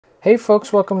Hey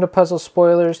folks, welcome to Puzzle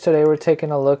Spoilers. Today we're taking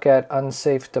a look at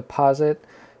Unsafe Deposit.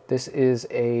 This is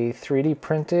a 3D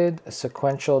printed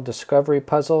sequential discovery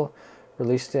puzzle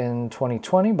released in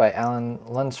 2020 by Alan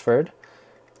Lunsford.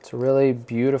 It's a really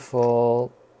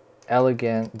beautiful,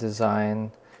 elegant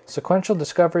design. Sequential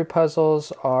discovery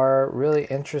puzzles are really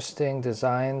interesting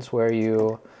designs where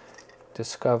you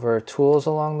discover tools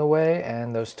along the way,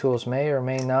 and those tools may or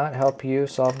may not help you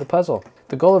solve the puzzle.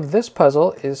 The goal of this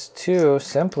puzzle is to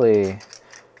simply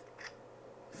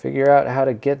figure out how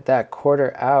to get that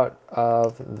quarter out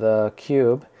of the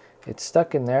cube. It's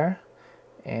stuck in there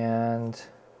and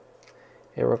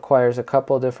it requires a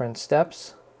couple different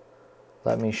steps.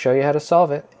 Let me show you how to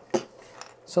solve it.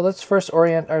 So let's first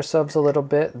orient ourselves a little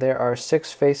bit. There are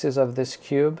 6 faces of this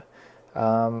cube.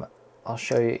 I'll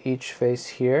show you each face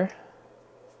here.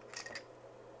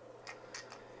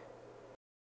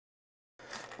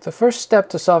 The first step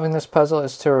to solving this puzzle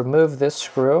is to remove this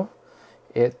screw.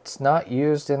 It's not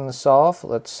used in the solve.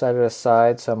 Let's set it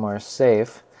aside somewhere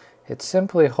safe. It's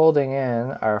simply holding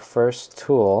in our first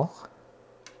tool,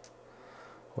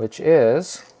 which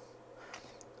is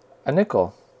a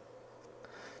nickel.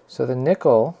 So the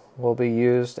nickel will be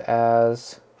used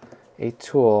as a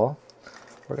tool.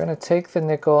 We're going to take the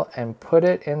nickel and put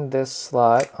it in this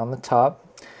slot on the top,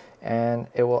 and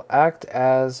it will act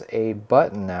as a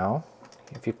button now.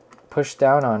 If you push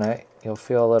down on it, you'll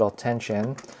feel a little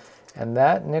tension, and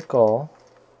that nickel,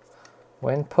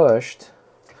 when pushed,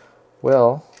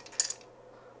 will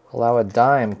allow a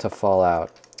dime to fall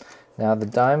out. Now the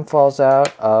dime falls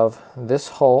out of this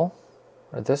hole,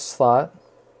 or this slot.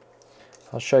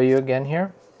 I'll show you again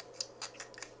here.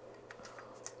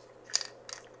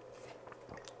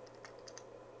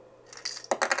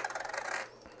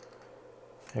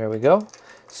 There we go.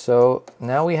 So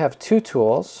now we have 2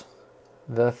 tools.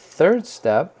 The third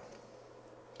step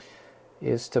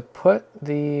is to put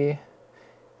the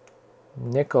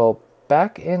nickel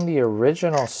back in the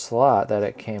original slot that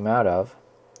it came out of.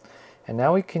 And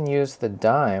now we can use the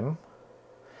dime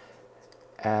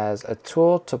as a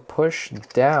tool to push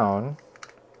down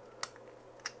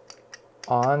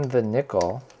on the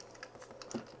nickel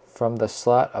from the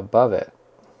slot above it.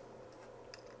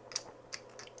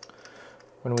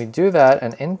 When we do that,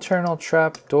 an internal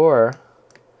trap door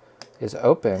is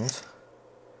opened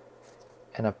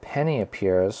and a penny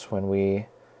appears when we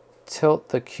tilt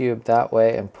the cube that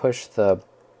way and push the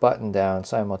button down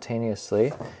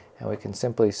simultaneously, and we can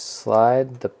simply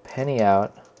slide the penny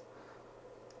out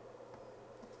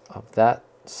of that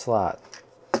slot.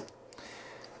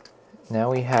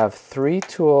 Now we have 3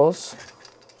 tools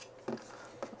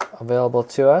available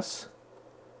to us,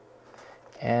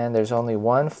 and there's only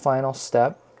one final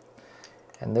step,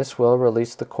 and this will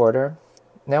release the quarter.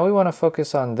 Now we want to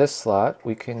focus on this slot.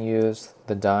 We can use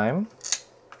the dime,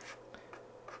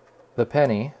 the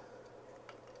penny,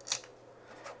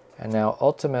 and now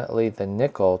ultimately the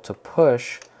nickel to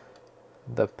push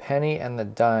the penny and the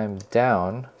dime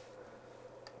down,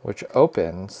 which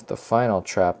opens the final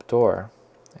trap door.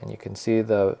 And you can see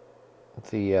the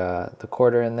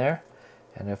quarter in there.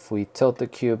 And if we tilt the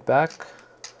cube back,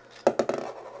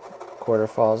 quarter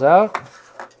falls out.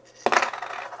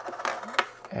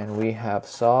 And we have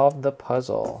solved the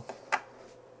puzzle.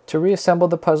 To reassemble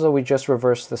the puzzle, we just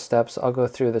reverse the steps. I'll go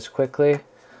through this quickly.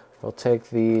 We'll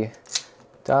take the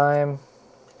dime,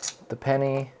 the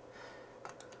penny,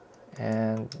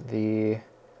 and the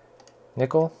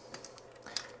nickel.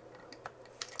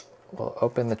 We'll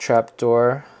open the trap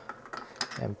door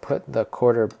and put the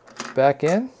quarter back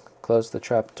in. Close the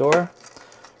trap door.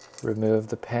 Remove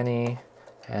the penny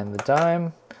and the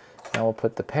dime. Now we'll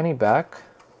put the penny back.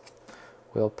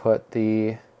 We'll put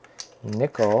the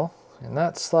nickel in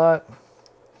that slot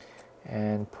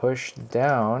and push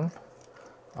down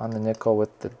on the nickel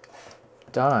with the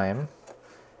dime,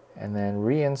 and then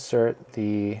reinsert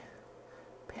the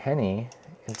penny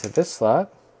into this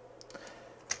slot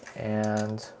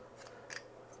and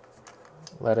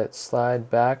let it slide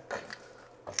back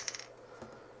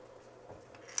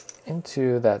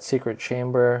into that secret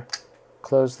chamber.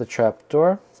 Close the trap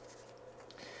door.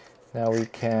 Now we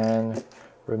can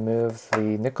remove the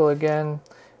nickel again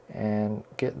and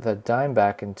get the dime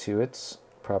back into its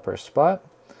proper spot.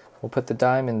 We'll put the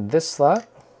dime in this slot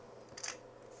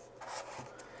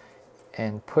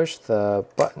and push the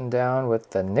button down with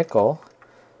the nickel.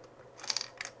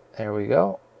 There we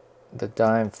go. The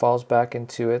dime falls back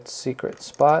into its secret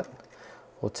spot.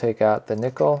 We'll take out the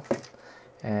nickel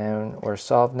and we're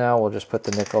solved now. We'll just put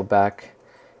the nickel back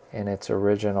in its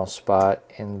original spot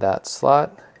in that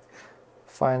slot.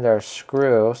 Find our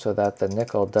screw so that the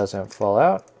nickel doesn't fall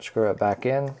out. Screw it back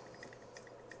in.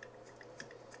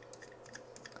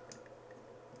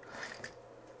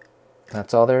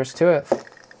 That's all there is to it.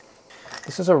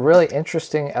 This is a really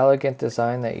interesting, elegant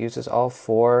design that uses all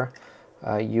four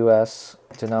US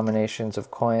denominations of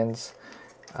coins.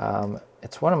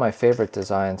 It's one of my favorite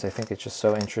designs. I think it's just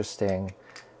so interesting.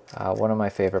 One of my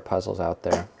favorite puzzles out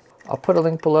there. I'll put a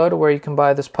link below to where you can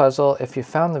buy this puzzle. If you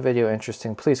found the video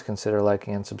interesting, please consider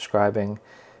liking and subscribing.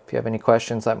 If you have any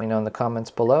questions, let me know in the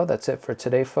comments below. That's it for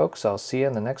today, folks. I'll see you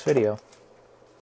in the next video.